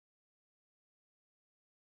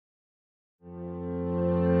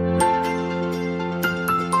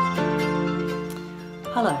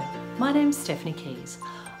My name's Stephanie Keays.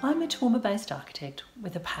 I'm a Toowoomba-based architect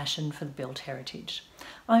with a passion for the built heritage.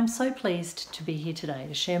 I'm so pleased to be here today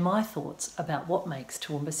to share my thoughts about what makes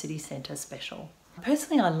Toowoomba City Centre special.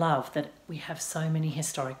 Personally, I love that we have so many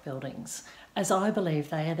historic buildings, as I believe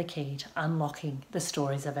they are the key to unlocking the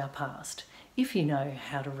stories of our past, if you know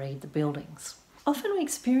how to read the buildings. Often we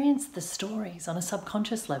experience the stories on a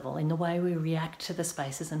subconscious level in the way we react to the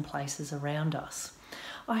spaces and places around us.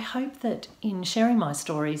 I hope that in sharing my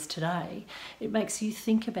stories today, it makes you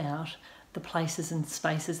think about the places and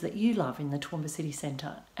spaces that you love in the Toowoomba City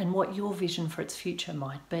Centre and what your vision for its future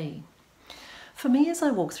might be. For me, as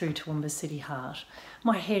I walk through Toowoomba's city heart,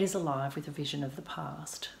 my head is alive with a vision of the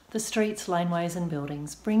past. The streets, laneways and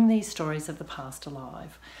buildings bring these stories of the past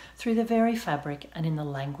alive through the very fabric and in the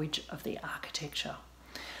language of the architecture.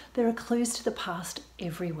 There are clues to the past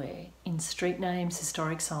everywhere, in street names,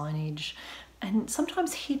 historic signage, and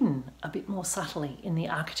sometimes hidden a bit more subtly in the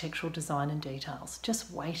architectural design and details,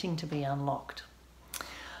 just waiting to be unlocked.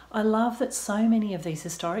 I love that so many of these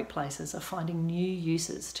historic places are finding new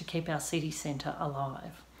uses to keep our city centre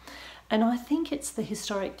alive. And I think it's the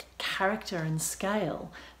historic character and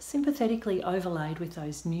scale sympathetically overlaid with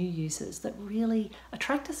those new uses that really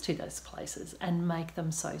attract us to those places and make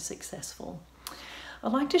them so successful.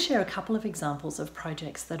 I'd like to share a couple of examples of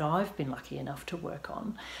projects that I've been lucky enough to work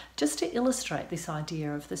on, just to illustrate this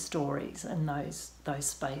idea of the stories and those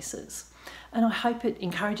spaces. And I hope it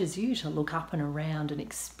encourages you to look up and around and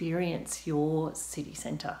experience your city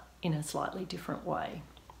centre in a slightly different way.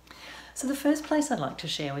 So the first place I'd like to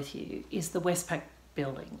share with you is the Westpac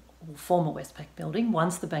building, or former Westpac building,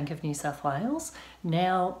 once the Bank of New South Wales,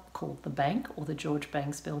 now called the Bank or the George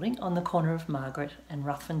Banks building, on the corner of Margaret and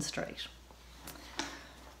Ruthven Street.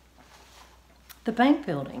 The Bank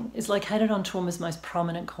building is located on Toowoomba's most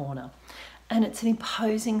prominent corner, and it's an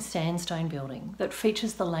imposing sandstone building that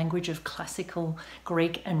features the language of classical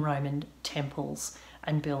Greek and Roman temples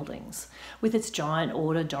and buildings, with its giant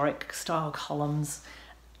order Doric style columns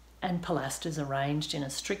and pilasters arranged in a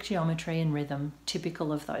strict geometry and rhythm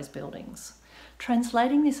typical of those buildings.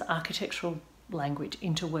 Translating this architectural language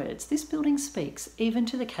into words, this building speaks even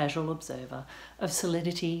to the casual observer of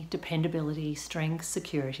solidity, dependability, strength,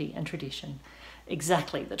 security and tradition.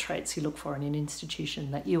 Exactly the traits you look for in an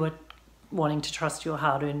institution that you are wanting to trust your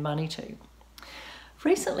hard-earned money to.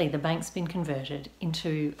 Recently, the Bank's been converted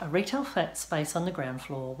into a retail flat space on the ground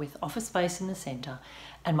floor with office space in the centre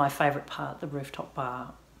and my favourite part, the rooftop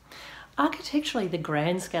bar. Architecturally, the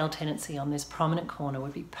grand scale tenancy on this prominent corner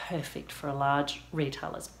would be perfect for a large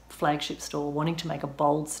retailer's flagship store wanting to make a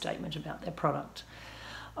bold statement about their product.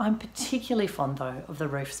 I'm particularly fond, though, of the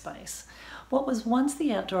roof space. What was once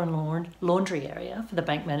the outdoor and laundry area for the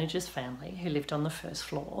bank manager's family who lived on the first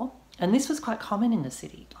floor, and this was quite common in the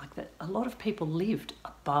city, like that a lot of people lived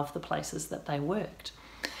above the places that they worked.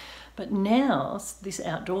 But now this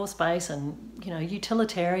outdoor space and,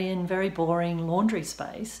 utilitarian, very boring laundry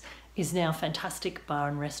space is now a fantastic bar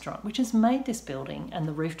and restaurant, which has made this building and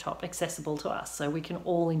the rooftop accessible to us so we can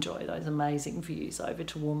all enjoy those amazing views over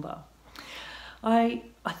Toowoomba. I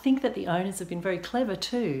think that the owners have been very clever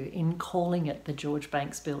too in calling it the George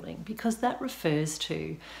Banks building, because that refers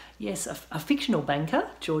to, yes, a fictional banker,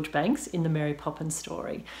 George Banks, in the Mary Poppins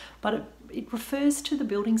story, but it refers to the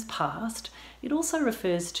building's past. It also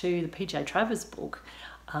refers to the P.J. Travers book,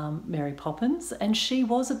 Mary Poppins, and she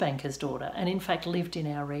was a banker's daughter and in fact lived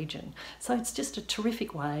in our region. So it's just a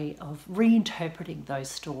terrific way of reinterpreting those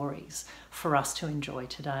stories for us to enjoy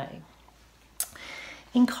today.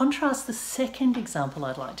 In contrast, the second example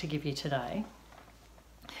I'd like to give you today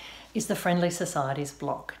is the Friendly Societies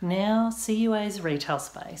block, now CUA's retail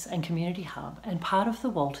space and community hub and part of the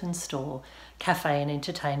Walton Store cafe and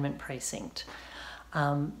entertainment precinct.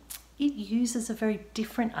 It uses a very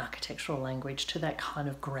different architectural language to that kind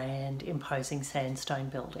of grand, imposing sandstone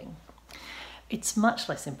building. It's much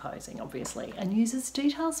less imposing, obviously, and uses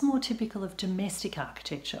details more typical of domestic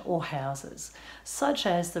architecture or houses, such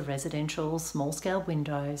as the residential small-scale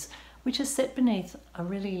windows, which are set beneath a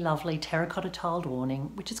really lovely terracotta tiled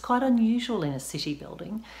awning, which is quite unusual in a city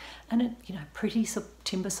building, and pretty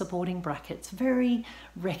timber supporting brackets, very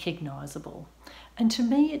recognisable. And to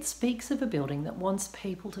me, it speaks of a building that wants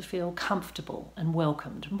people to feel comfortable and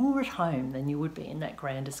welcomed, more at home than you would be in that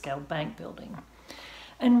grander scale bank building.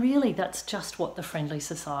 And really, that's just what the Friendly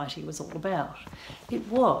Society was all about. It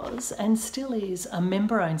was, and still is, a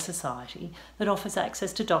member-owned society that offers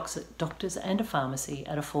access to doctors and a pharmacy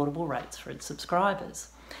at affordable rates for its subscribers.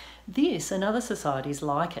 This and other societies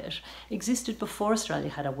like it existed before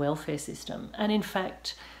Australia had a welfare system, and in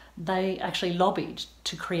fact, they actually lobbied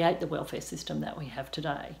to create the welfare system that we have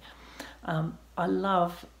today. I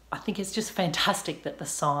love I think it's just fantastic that the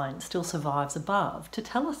sign still survives above to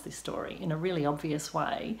tell us this story in a really obvious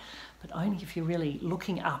way, but only if you're really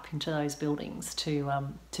looking up into those buildings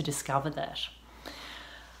to discover that.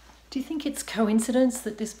 Do you think it's coincidence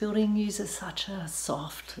that this building uses such a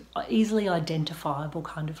soft, easily identifiable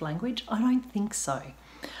kind of language? I don't think so.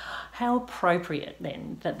 How appropriate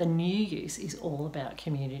then that the new use is all about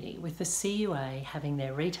community, with the CUA having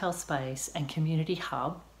their retail space and community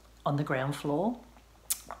hub on the ground floor,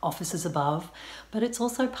 offices above, but it's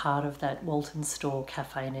also part of that Walton Store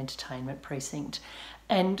cafe and entertainment precinct,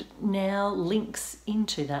 and now links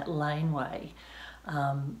into that laneway,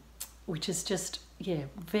 which is just, yeah,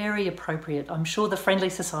 very appropriate. I'm sure the Friendly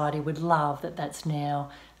Society would love that that's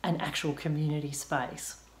now an actual community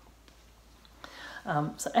space.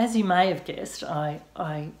 So as you may have guessed,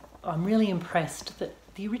 I'm really impressed that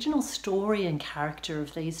the original story and character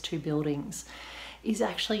of these two buildings is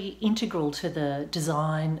actually integral to the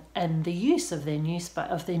design and the use of their new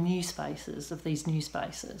spaces.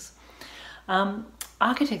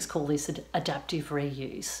 Architects call this adaptive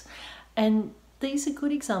reuse, and these are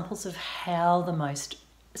good examples of how the most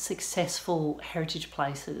successful heritage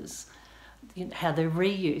places, how their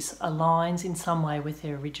reuse aligns in some way with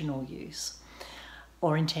their original use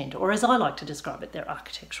or intent, or as I like to describe it, their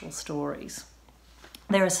architectural stories.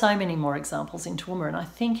 There are so many more examples in Toowoomba, and I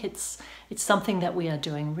think it's something that we are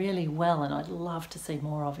doing really well, and I'd love to see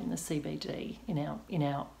more of in the CBD,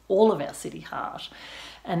 in all of our city heart.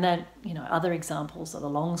 And that, other examples are the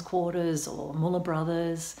Longs Quarters or Muller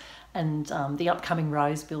Brothers, and the upcoming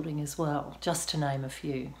Rose building as well, just to name a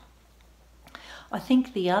few. I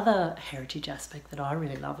think the other heritage aspect that I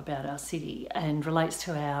really love about our city and relates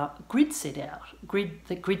to our grid set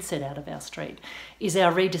out of our street is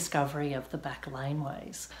our rediscovery of the back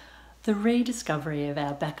laneways. The rediscovery of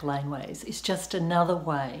our back laneways is just another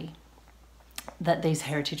way that these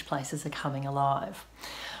heritage places are coming alive.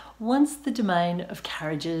 Once the domain of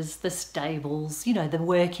carriages, the stables, the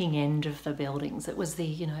working end of the buildings, it was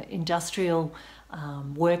the industrial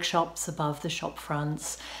workshops above the shop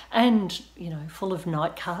fronts, and full of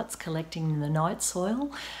night carts collecting the night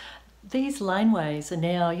soil. These laneways are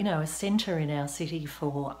now a centre in our city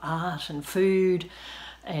for art and food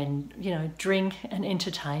and drink and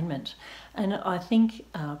entertainment, and I think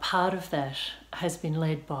part of that has been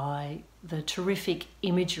led by the terrific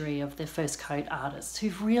imagery of the First Coat artists,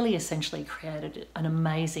 who've really essentially created an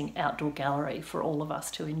amazing outdoor gallery for all of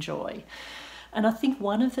us to enjoy. And I think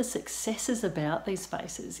one of the successes about these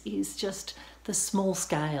spaces is just the small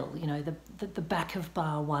scale, the back of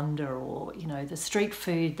bar wonder, or, the street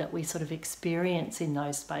food that we sort of experience in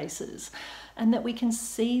those spaces, and that we can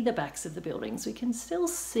see the backs of the buildings. We can still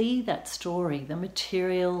see that story, the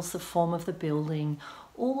materials, the form of the building,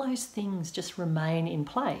 all those things just remain in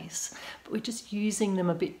place, but we're just using them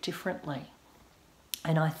a bit differently.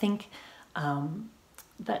 And I think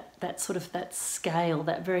that scale,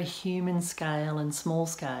 that very human scale and small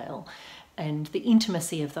scale, and the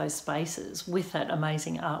intimacy of those spaces with that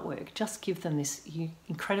amazing artwork just give them this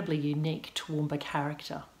incredibly unique Toowoomba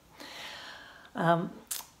character.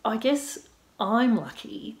 I guess I'm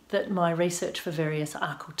lucky that my research for various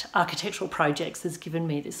architectural projects has given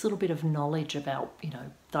me this little bit of knowledge about,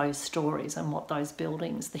 those stories and what those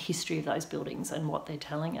buildings, the history of those buildings and what they're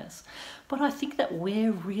telling us. But I think that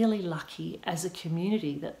we're really lucky as a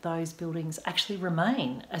community that those buildings actually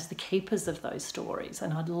remain as the keepers of those stories,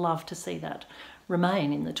 and I'd love to see that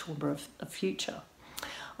remain in the Toowoomba of future.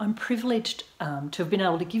 I'm privileged to have been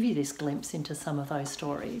able to give you this glimpse into some of those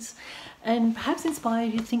stories, and perhaps inspire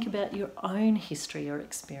you to think about your own history or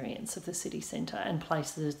experience of the city centre and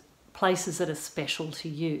places that are special to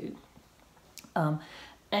you.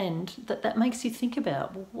 And that makes you think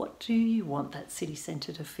about, well, what do you want that city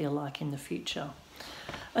centre to feel like in the future?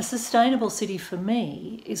 A sustainable city for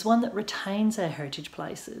me is one that retains our heritage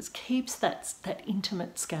places, keeps that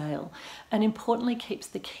intimate scale, and importantly keeps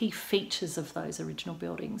the key features of those original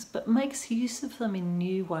buildings, but makes use of them in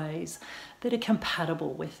new ways that are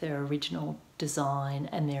compatible with their original design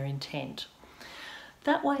and their intent.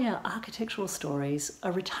 That way our architectural stories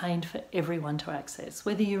are retained for everyone to access,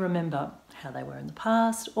 whether you remember how they were in the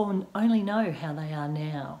past or only know how they are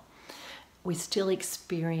now. We still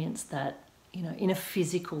experience that, in a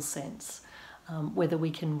physical sense, whether we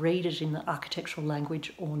can read it in the architectural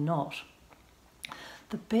language or not.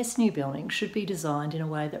 The best new buildings should be designed in a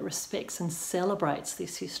way that respects and celebrates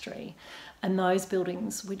this history, and those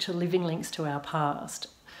buildings which are living links to our past,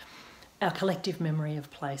 our collective memory of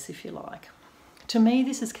place, if you like. To me,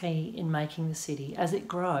 this is key in making the city, as it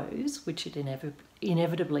grows, which it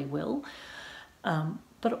inevitably will,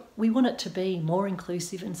 but we want it to be more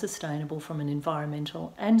inclusive and sustainable from an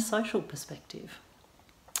environmental and social perspective.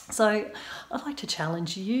 So I'd like to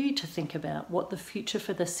challenge you to think about what the future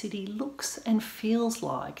for the city looks and feels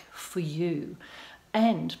like for you,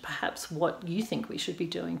 and perhaps what you think we should be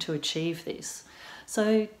doing to achieve this.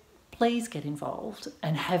 So please get involved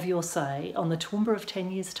and have your say on the Toowoomba of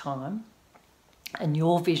 10 years' time and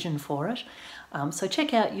your vision for it. So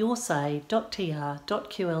check out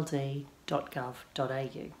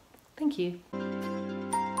yoursay.tr.qld.gov.au. Thank you.